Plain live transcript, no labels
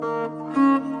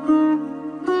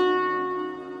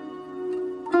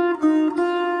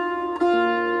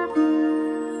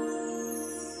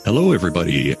Hello,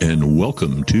 everybody, and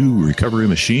welcome to Recovery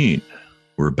Machine.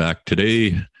 We're back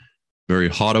today. Very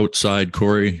hot outside,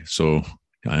 Corey. So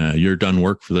you're done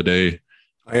work for the day.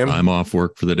 I am. I'm off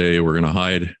work for the day. We're going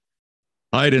to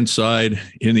hide inside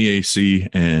in the AC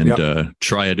and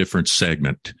try a different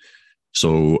segment.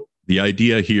 So the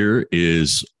idea here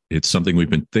is it's something we've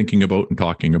been thinking about and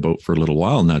talking about for a little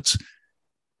while, and that's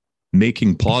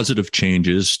making positive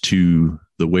changes to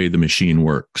the way the machine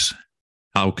works.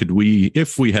 How could we,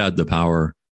 if we had the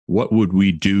power, what would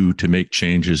we do to make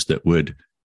changes that would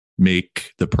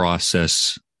make the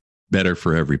process better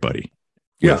for everybody?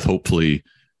 With hopefully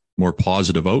more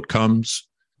positive outcomes.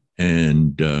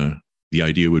 And the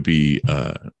idea would be,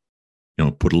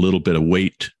 put a little bit of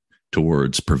weight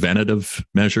towards preventative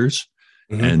measures,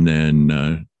 and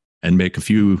then and make a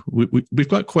few. We've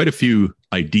got quite a few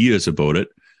ideas about it.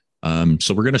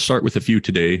 So we're going to start with a few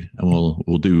today, and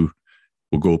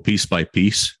we'll go piece by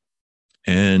piece.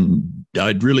 And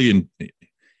I'd really,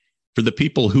 for the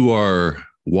people who are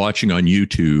watching on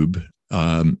YouTube,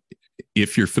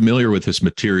 if you're familiar with this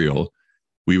material,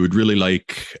 we would really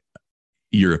like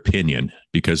your opinion,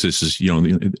 because this is,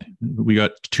 we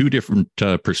got two different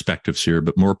perspectives here,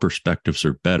 but more perspectives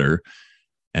are better.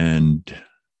 And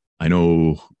I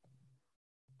know,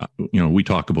 we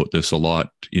talk about this a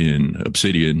lot in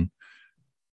Obsidian,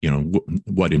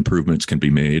 what improvements can be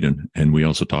made. And we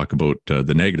also talk about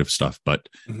the negative stuff. But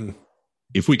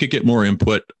if we could get more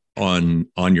input on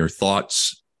your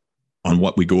thoughts on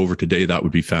what we go over today, that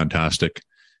would be fantastic.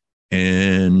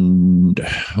 And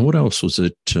what else was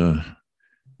it?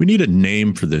 We need a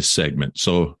name for this segment.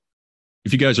 So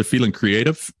if you guys are feeling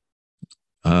creative,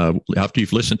 after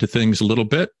you've listened to things a little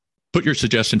bit, put your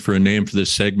suggestion for a name for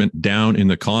this segment down in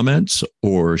the comments,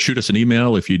 or shoot us an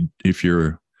email if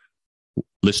you're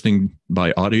listening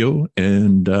by audio,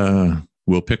 and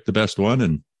we'll pick the best one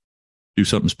and do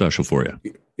something special for you.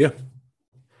 Yeah.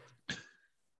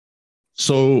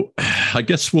 So I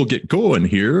guess we'll get going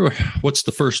here. What's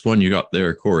the first one you got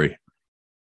there, Corey?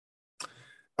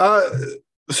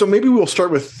 So maybe we'll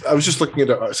start with, I was just looking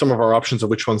at some of our options of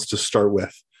which ones to start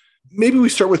with. Maybe we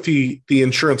start with the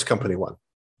insurance company one,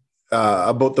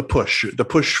 about the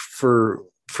push for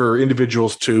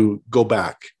individuals to go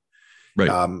back. Right.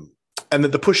 And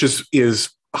that the push is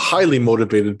highly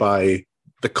motivated by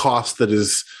the cost that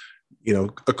is,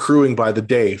 accruing by the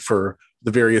day for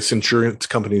the various insurance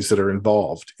companies that are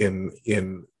involved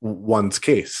in one's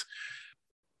case.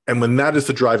 And when that is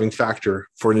the driving factor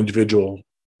for an individual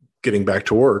getting back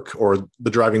to work, or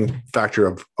the driving factor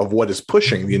of what is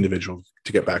pushing the individual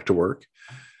to get back to work,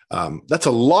 that's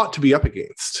a lot to be up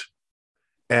against.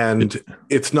 And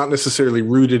it's not necessarily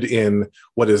rooted in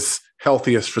what is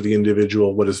healthiest for the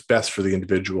individual, what is best for the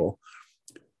individual.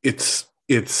 It's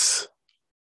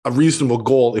a reasonable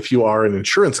goal if you are an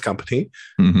insurance company,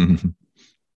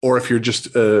 or if you're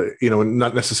just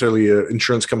not necessarily an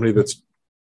insurance company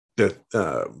that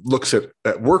looks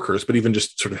at workers, but even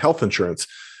just sort of health insurance.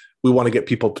 We want to get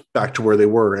people back to where they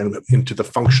were and into the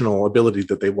functional ability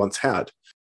that they once had,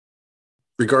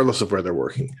 regardless of where they're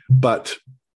working. But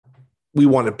we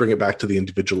want to bring it back to the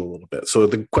individual a little bit. So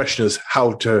the question is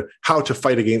how to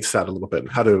fight against that a little bit,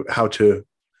 and how to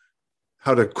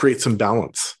create some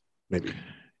balance, maybe.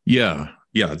 Yeah.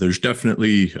 There's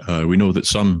definitely, we know that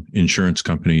some insurance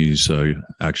companies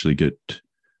actually get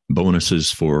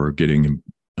bonuses for getting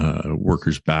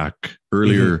workers back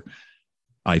earlier.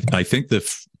 I think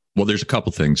there's a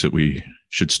couple things that we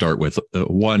should start with.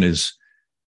 One is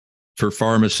for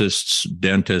pharmacists,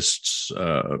 dentists,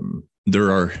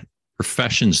 there are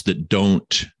professions that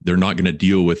they're not going to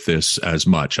deal with this as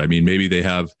much. I mean, maybe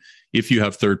if you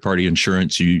have third-party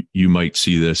insurance, you might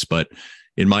see this, but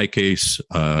in my case,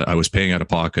 I was paying out of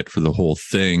pocket for the whole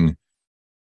thing.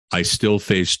 I still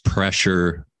faced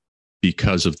pressure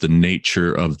because of the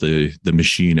nature of the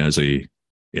machine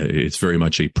it's very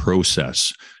much a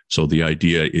process. So the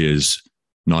idea is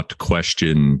not to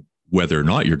question whether or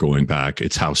not you're going back.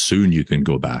 It's how soon you can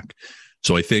go back.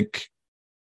 So I think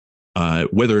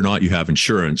whether or not you have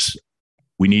insurance,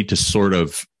 we need to sort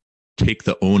of take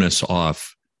the onus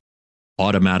off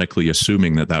automatically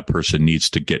assuming that person needs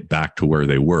to get back to where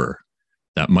they were.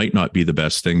 That might not be the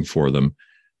best thing for them.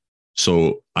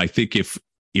 So I think if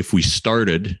we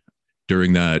started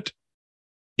during that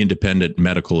independent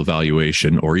medical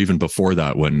evaluation, or even before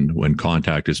that, when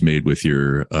contact is made with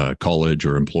your college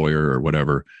or employer or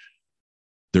whatever,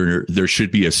 there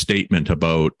should be a statement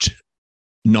about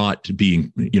not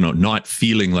being, not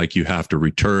feeling like you have to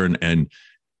return, and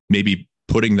maybe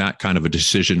putting that kind of a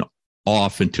decision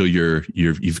off until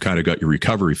you've kind of got your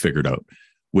recovery figured out,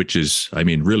 which is, I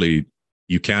mean, really,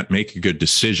 you can't make a good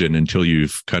decision until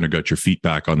you've kind of got your feet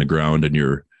back on the ground and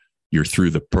you're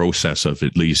through the process of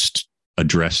at least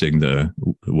addressing the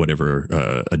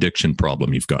whatever addiction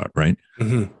problem you've got, right?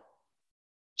 Mm-hmm.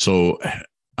 So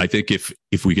I think if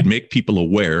we could make people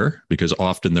aware, because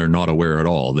often they're not aware at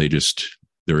all,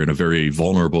 they're in a very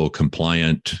vulnerable,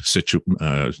 compliant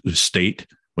state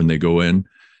when they go in,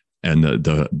 and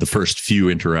the first few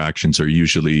interactions are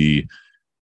usually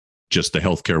just the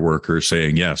healthcare worker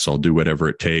saying, yes, I'll do whatever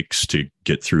it takes to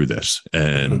get through this,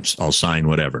 and I'll sign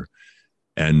whatever.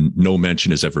 And no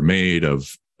mention is ever made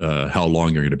of how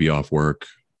long you're going to be off work,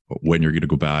 when you're going to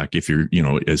go back. If you're,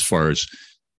 as far as,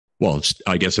 well,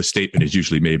 I guess a statement is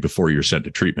usually made before you're sent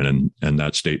to treatment. And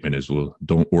that statement is, well,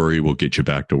 don't worry, we'll get you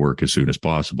back to work as soon as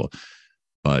possible.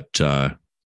 But I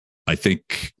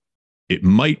think it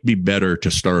might be better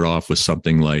to start off with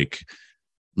something like,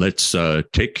 let's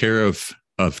take care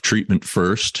of treatment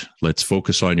first. Let's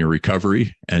focus on your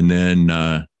recovery. And then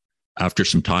after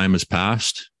some time has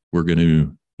passed, we're going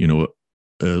to,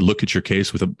 look at your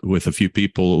case with a few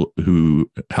people who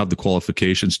have the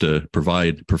qualifications to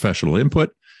provide professional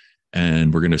input.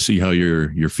 And we're going to see how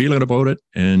you're feeling about it.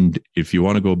 And if you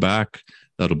want to go back,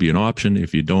 that'll be an option.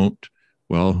 If you don't,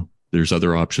 well, there's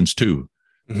other options too.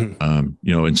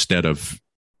 Mm-hmm. Instead of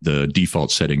the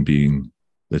default setting being,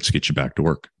 let's get you back to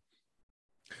work.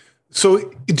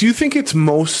 So do you think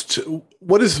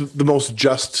what is the most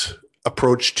just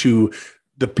approach to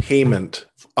the payment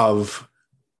of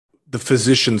the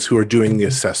physicians who are doing the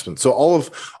assessment? So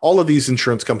all of these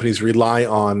insurance companies rely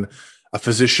on a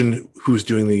physician who's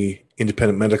doing the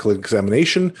independent medical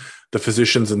examination, the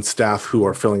physicians and staff who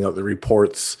are filling out the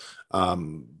reports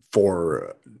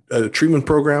for a treatment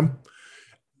program.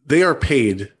 They are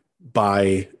paid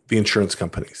by the insurance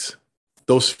companies.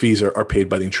 Those fees are paid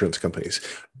by the insurance companies.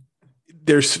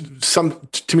 It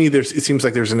seems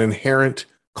like there's an inherent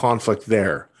conflict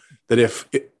there, that if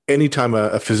anytime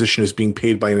a physician is being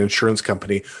paid by an insurance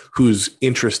company whose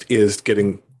interest is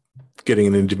getting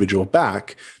an individual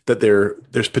back, that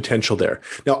there's potential there.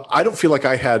 Now, I don't feel like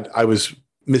I was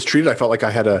mistreated. I felt like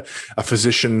I had a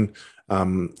physician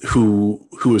who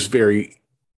was very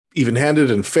even-handed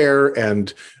and fair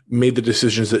and made the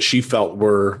decisions that she felt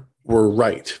were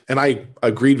right. And I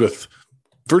agreed with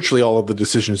virtually all of the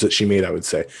decisions that she made, I would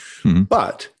say. Mm-hmm.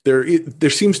 But there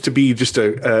seems to be just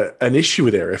an issue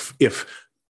there. If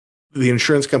the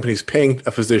insurance company is paying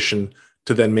a physician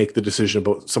to then make the decision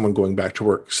about someone going back to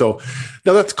work. So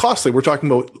now that's costly. We're talking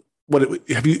about I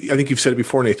think you've said it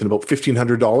before, Nathan, about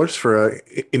 $1,500 for an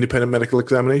independent medical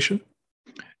examination.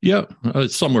 Yeah,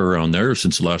 it's somewhere around there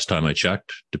since the last time I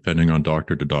checked, depending on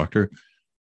doctor to doctor.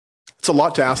 It's a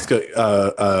lot to ask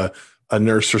a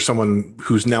nurse or someone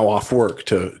who's now off work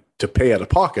to pay out of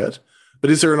pocket, but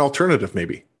is there an alternative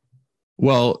maybe?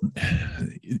 Well,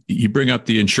 you bring up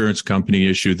the insurance company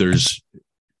issue. There's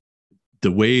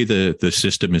the way the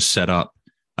system is set up,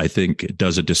 I think it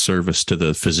does a disservice to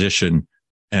the physician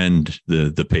and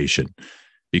the patient,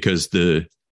 because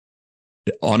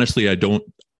honestly, I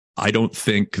don't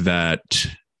think that,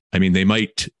 I mean, they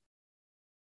might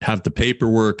have the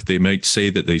paperwork. They might say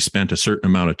that they spent a certain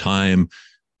amount of time,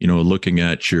 looking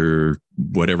at your,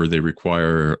 whatever they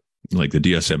require, like the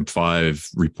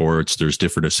DSM-5 reports. There's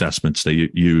different assessments they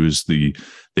use. They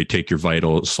take your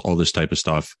vitals, all this type of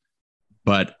stuff.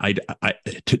 But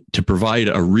to provide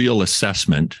a real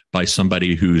assessment by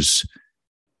somebody who's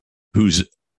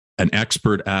an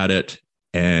expert at it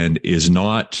and is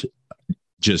not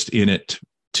just in it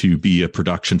to be a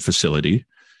production facility,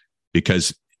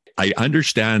 because I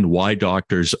understand why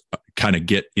doctors kind of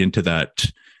get into that.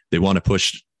 They want to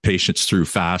push patients through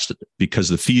fast because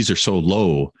the fees are so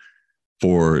low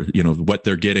for, what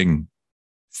they're getting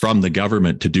from the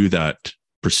government to do that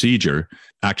procedure.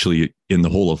 Actually, in the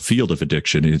whole field of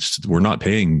addiction, we're not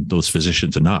paying those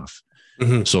physicians enough.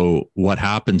 Mm-hmm. So what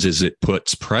happens is it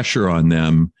puts pressure on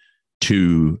them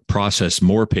to process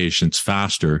more patients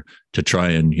faster to try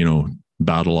and,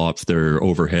 battle off their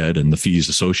overhead and the fees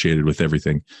associated with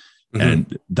everything. Mm-hmm.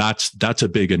 And that's a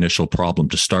big initial problem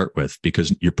to start with,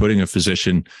 because you're putting a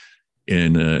physician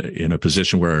in a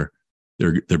position where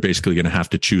they're basically going to have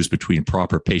to choose between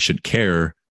proper patient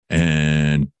care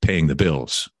and paying the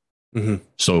bills. Mm-hmm.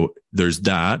 So there's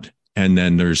that. And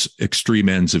then there's extreme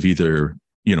ends of either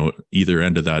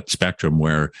end of that spectrum,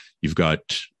 where you've got,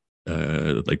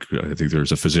 like, I think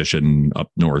there's a physician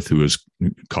up north who was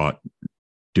caught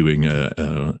doing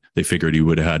they figured he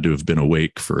would have had to have been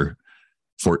awake for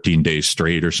 14 days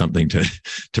straight or something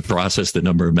to process the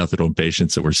number of methadone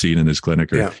patients that were seen in his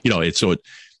clinic. Or,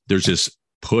 there's this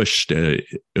push to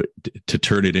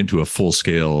turn it into a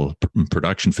full-scale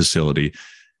production facility.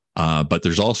 But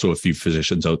there's also a few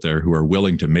physicians out there who are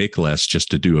willing to make less just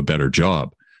to do a better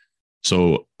job.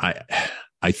 So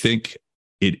I think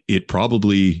it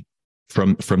probably,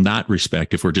 from that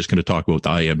respect, if we're just going to talk about the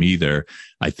IME there,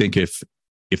 I think if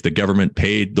the government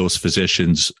paid those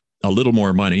physicians a little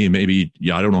more money, maybe,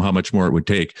 I don't know how much more it would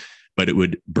take, but it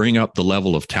would bring up the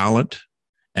level of talent,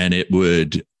 and it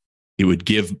would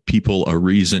give people a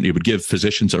reason. It would give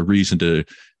physicians a reason to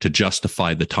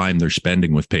justify the time they're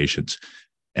spending with patients.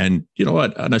 And you know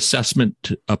what? An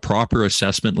assessment, a proper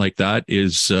assessment like that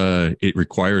is, it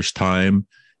requires time,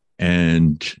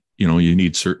 and you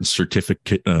need certain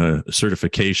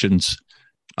certifications.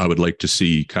 I would like to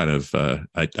see kind of,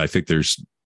 I think there's,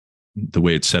 the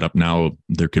way it's set up now,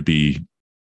 there could be,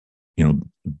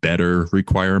 better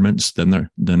requirements than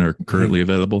are currently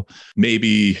available.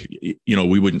 Maybe,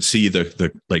 we wouldn't see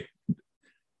the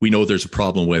we know there's a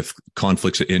problem with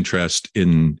conflicts of interest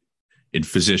in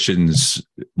physicians.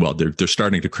 Well, they're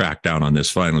starting to crack down on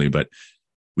this finally, but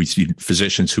we see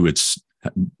physicians who would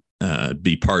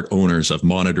be part owners of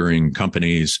monitoring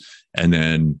companies, and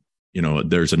then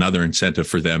there's another incentive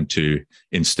for them to,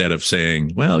 instead of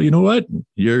saying, well, you know what,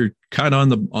 you're kind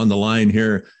of on the line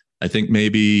here, I think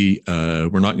maybe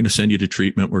we're not going to send you to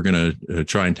treatment. We're going to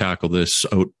try and tackle this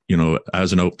out,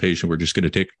 as an outpatient. We're just going to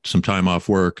take some time off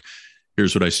work.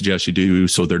 Here's what I suggest you do.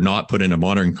 So they're not put in a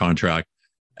monitoring contract,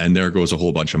 and there goes a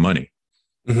whole bunch of money.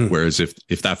 Mm-hmm. Whereas if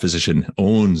that physician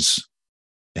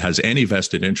has any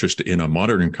vested interest in a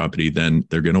monitoring company, then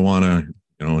they're going to want to,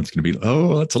 it's going to be,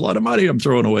 oh, that's a lot of money I'm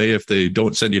throwing away if they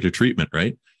don't send you to treatment,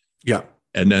 right? Yeah.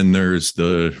 And then there's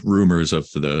the rumors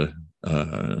of the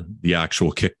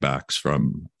actual kickbacks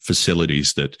from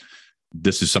facilities. That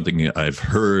this is something I've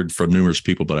heard from numerous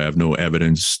people, but I have no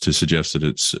evidence to suggest that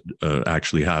it's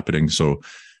actually happening. So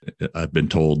I've been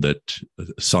told that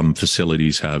some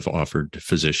facilities have offered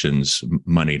physicians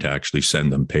money to actually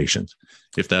send them patients.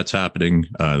 If that's happening,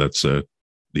 that's the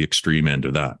extreme end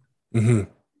of that. Mm-hmm.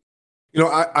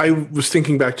 I was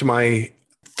thinking back to my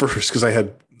first, because I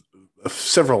had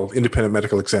several independent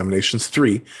medical examinations,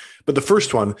 3, but the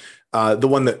first one, the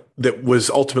one that was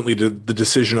ultimately the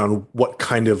decision on what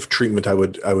kind of treatment I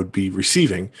would be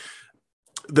receiving,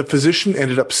 the physician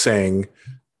ended up saying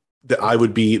that I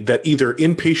would be that either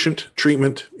inpatient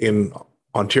treatment in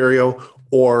Ontario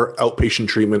or outpatient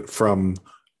treatment from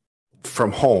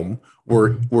home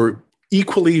were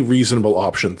equally reasonable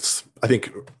options. I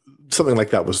think something like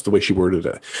that was the way she worded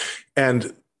it.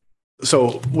 And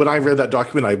so when I read that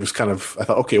document, I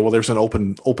thought, okay, well, there's an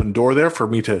open door there for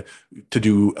me to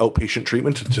do outpatient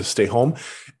treatment, to stay home.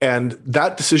 And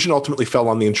that decision ultimately fell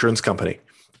on the insurance company.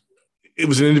 It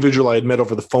was an individual I had met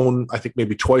over the phone, I think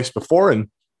maybe twice before, and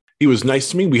he was nice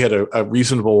to me. We had a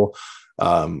reasonable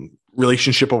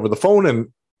relationship over the phone,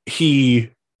 and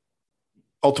he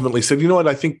ultimately said, you know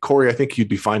what, Corey, I think you'd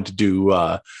be fine to do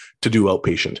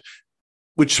outpatient,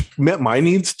 which met my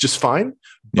needs just fine.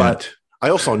 But I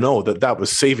also know that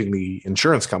was saving the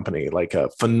insurance company like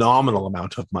a phenomenal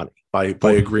amount of money by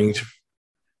agreeing to.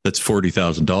 That's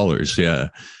 $40,000. Yeah.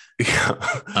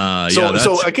 Yeah.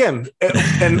 So again,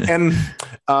 and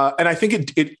I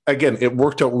think it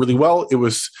worked out really well. It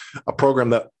was a program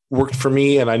that worked for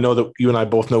me, and I know that you and I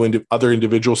both know other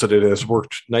individuals that it has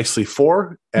worked nicely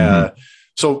for. Mm-hmm.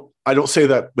 So I don't say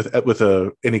that with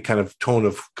any kind of tone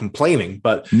of complaining,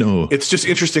 but no, it's just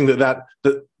interesting that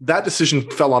decision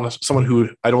fell on someone who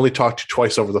I'd only talked to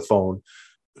twice over the phone,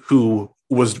 who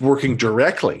was working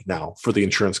directly now for the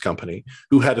insurance company,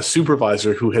 who had a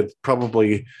supervisor who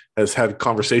has had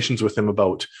conversations with him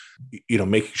about,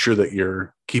 making sure that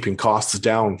you're keeping costs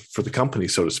down for the company,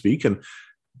 so to speak. And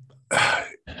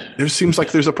there seems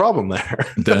like there's a problem there.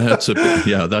 That's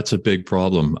a big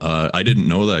problem. I didn't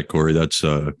know that, Corey. That's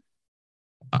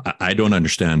I don't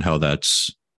understand how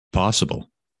that's possible.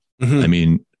 Mm-hmm. I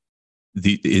mean,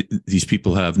 these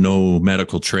people have no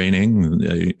medical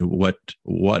training.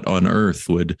 What on earth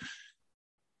would,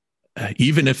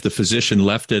 even if the physician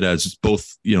left it as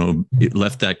both, it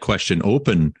left that question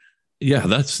open. Yeah,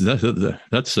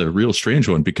 that's a real strange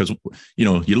one, because,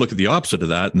 you look at the opposite of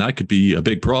that, and that could be a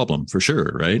big problem for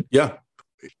sure. Right. Yeah.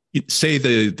 Say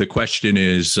the question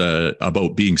is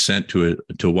about being sent to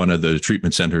one of the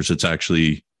treatment centers that's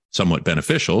actually somewhat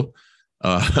beneficial,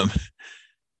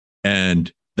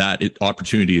 and that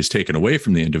opportunity is taken away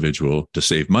from the individual to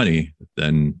save money,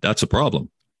 then that's a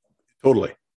problem.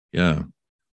 Totally. Yeah.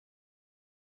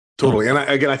 Totally. And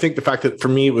I think the fact that for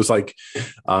me, it was like,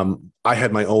 I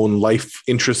had my own life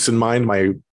interests in mind,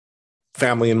 my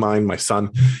family in mind, my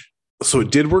son. So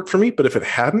it did work for me, but if it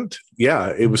hadn't,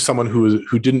 yeah, it was someone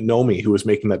who didn't know me who was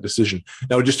making that decision.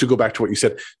 Now, just to go back to what you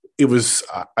said, it was,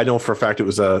 I know for a fact it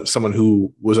was someone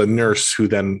who was a nurse who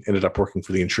then ended up working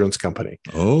for the insurance company.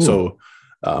 Oh,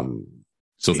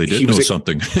 so they did know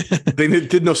something. They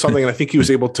did know something, and I think he was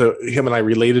able to. Him and I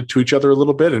related to each other a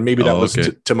little bit, and maybe that was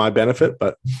to my benefit.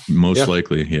 But most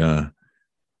likely, yeah.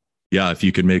 If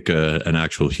you can make an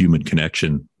actual human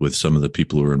connection with some of the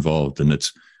people who are involved, and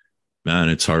it's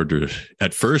hard to.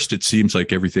 At first, it seems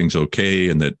like everything's okay,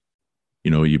 and that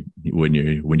when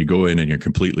you go in and you're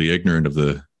completely ignorant of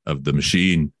the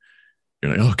machine,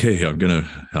 you're like, okay, I'm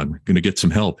gonna get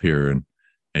some help here,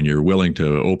 and you're willing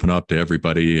to open up to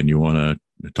everybody, and you want to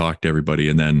talk to everybody.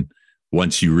 And then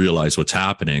once you realize what's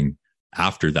happening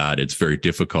after that, it's very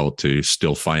difficult to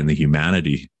still find the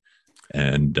humanity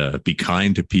and be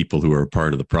kind to people who are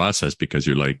part of the process, because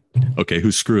you're like, okay,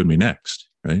 who's screwing me next?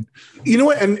 Right. You know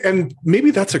what? And maybe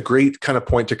that's a great kind of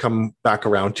point to come back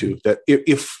around to, that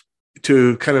if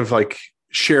to kind of like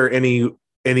share any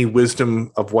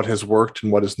wisdom of what has worked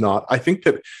and what has not. I think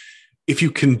that if you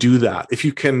can do that, if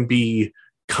you can be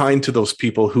kind to those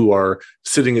people who are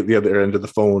sitting at the other end of the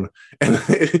phone,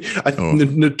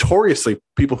 and notoriously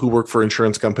people who work for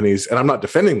insurance companies, and I'm not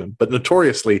defending them, but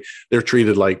notoriously they're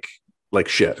treated like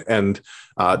shit, and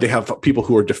they have people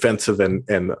who are defensive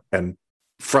and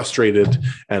frustrated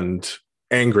and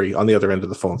angry on the other end of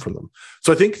the phone from them.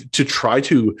 So I think to try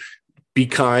to be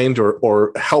kind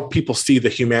or help people see the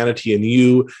humanity in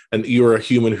you, and you're a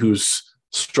human who's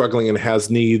struggling and has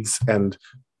needs, and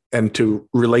to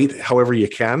relate however you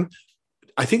can.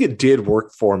 I think it did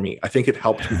work for me. I think it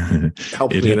helped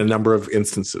me in a number of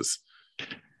instances.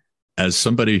 As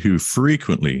somebody who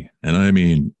frequently, and I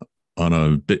mean on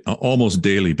a almost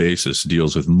daily basis,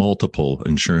 deals with multiple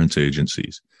insurance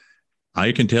agencies,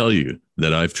 I can tell you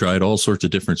that I've tried all sorts of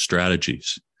different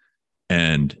strategies,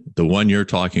 and the one you're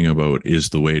talking about is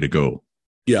the way to go.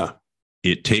 Yeah.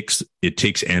 It takes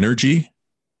energy.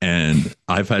 And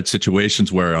I've had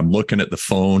situations where I'm looking at the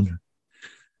phone,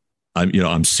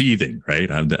 I'm seething, right?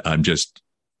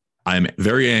 I'm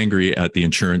very angry at the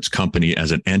insurance company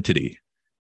as an entity,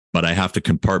 but I have to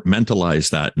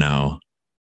compartmentalize that now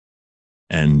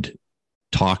and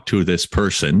talk to this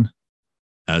person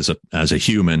as a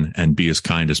human and be as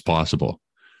kind as possible.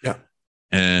 Yeah.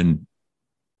 And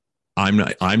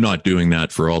I'm not doing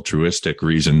that for altruistic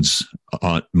reasons.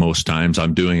 Most times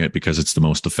I'm doing it because it's the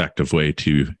most effective way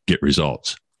to get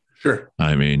results. Sure.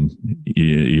 I mean,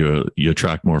 you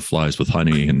attract more flies with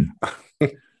honey, and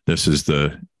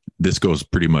this goes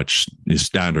pretty much is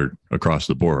standard across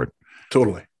the board.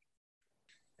 Totally.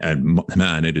 And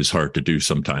man, it is hard to do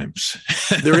sometimes.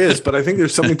 There is, but I think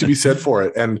there's something to be said for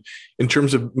it. And in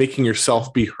terms of making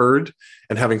yourself be heard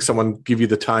and having someone give you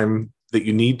the time that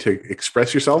you need to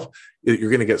express yourself, you're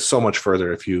going to get so much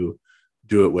further if you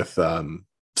do it with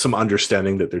some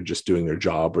understanding that they're just doing their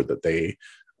job, or that they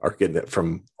are getting it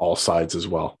from all sides as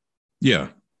well. Yeah.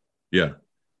 Yeah.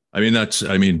 I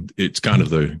mean, it's kind of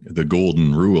the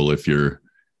golden rule.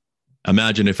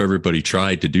 Imagine if everybody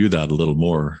tried to do that a little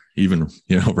more, even,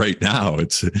 right now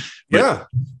yeah.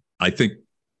 I think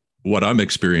what I'm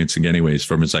experiencing anyways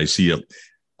is I see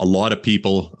a lot of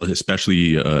people,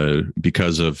 especially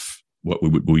because of what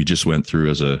we just went through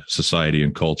as a society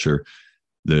and culture,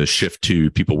 the shift to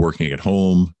people working at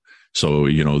home. So,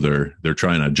 they're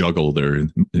trying to juggle their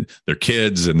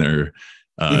kids, and they're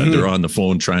on the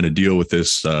phone trying to deal with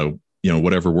this,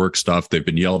 whatever work stuff. They've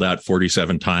been yelled at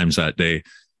 47 times that day.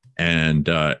 And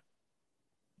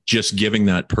just giving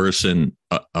that person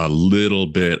a little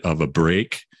bit of a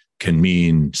break can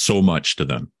mean so much to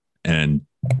them. And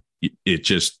it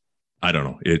just, I don't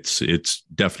know, it's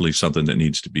definitely something that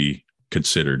needs to be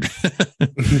considered.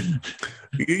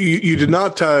 You did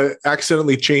not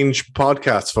accidentally change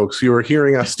podcasts, folks. You were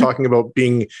hearing us talking about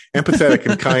being empathetic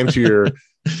and kind to your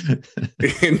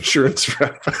insurance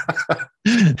rep.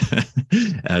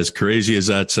 As crazy as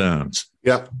that sounds.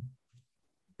 Yeah.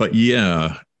 But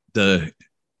yeah,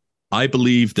 I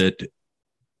believe that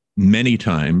many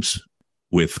times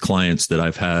with clients that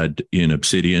I've had in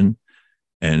Obsidian,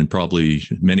 and probably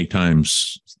many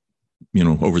times,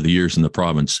 over the years in the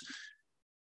province,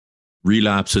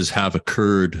 relapses have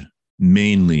occurred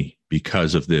mainly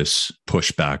because of this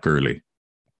pushback early.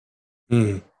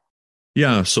 Mm.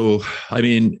 Yeah. So, I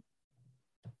mean,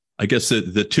 I guess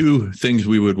the two things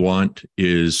we would want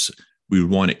is we would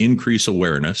want to increase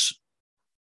awareness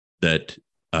that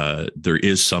there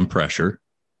is some pressure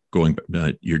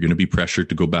you're going to be pressured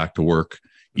to go back to work,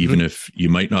 even if you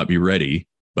might not be ready,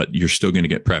 but you're still going to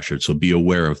get pressured. So be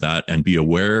aware of that, and be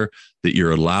aware that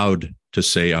you're allowed to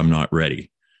say, I'm not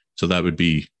ready. So that would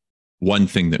be one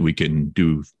thing that we can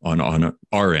do on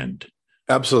our end.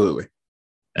 Absolutely.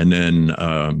 And then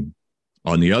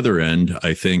on the other end,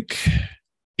 I think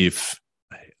if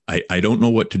I don't know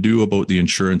what to do about the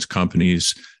insurance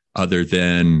companies other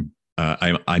than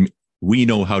we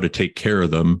know how to take care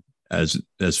of them as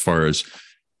far as,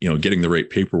 getting the right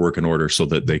paperwork in order so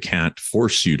that they can't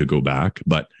force you to go back.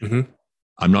 But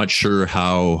I'm not sure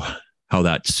how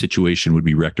that situation would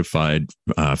be rectified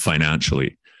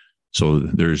financially. So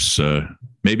there's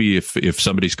maybe if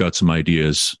somebody's got some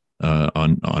ideas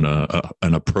on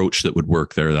an approach that would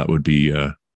work there, that would be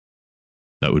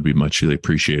muchly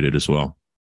appreciated as well.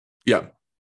 Yeah,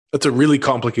 that's a really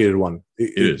complicated one.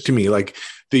 It is to me. Like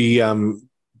the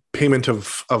payment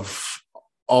of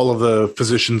all of the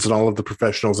physicians and all of the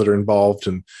professionals that are involved,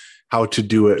 and how to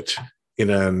do it in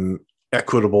an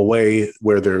equitable way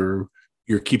where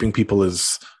you're keeping people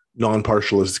as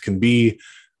non-partial as can be,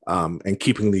 and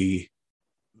keeping the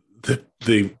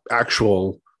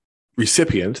actual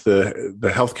recipient, the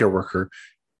healthcare worker,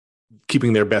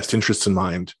 keeping their best interests in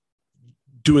mind.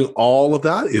 Doing all of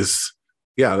that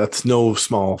that's no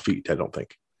small feat, I don't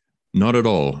think. Not at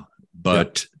all.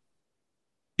 But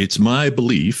it's my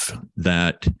belief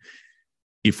that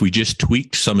if we just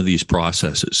tweaked some of these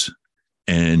processes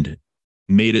and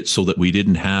made it so that we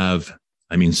didn't have,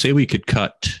 say we could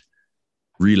cut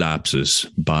relapses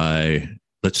by,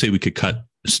 let's say we could cut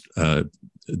the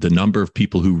number of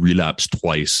people who relapse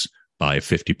twice by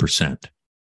 50%,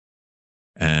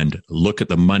 and look at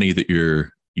the money that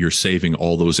you're saving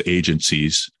all those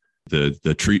agencies,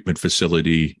 the treatment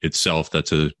facility itself,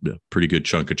 that's a pretty good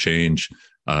chunk of change.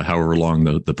 However long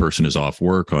the person is off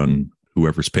work, on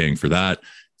whoever's paying for that.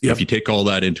 Yep. If you take all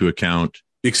that into account,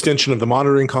 the extension of the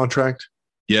monitoring contract.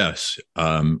 Yes.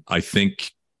 I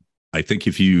think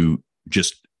if you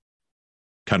just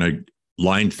kind of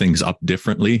lined things up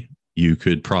differently, you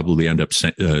could probably end up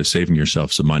saving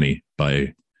yourself some money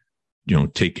by,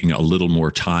 taking a little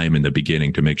more time in the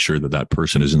beginning to make sure that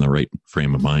person is in the right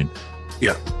frame of mind.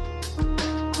 Yeah.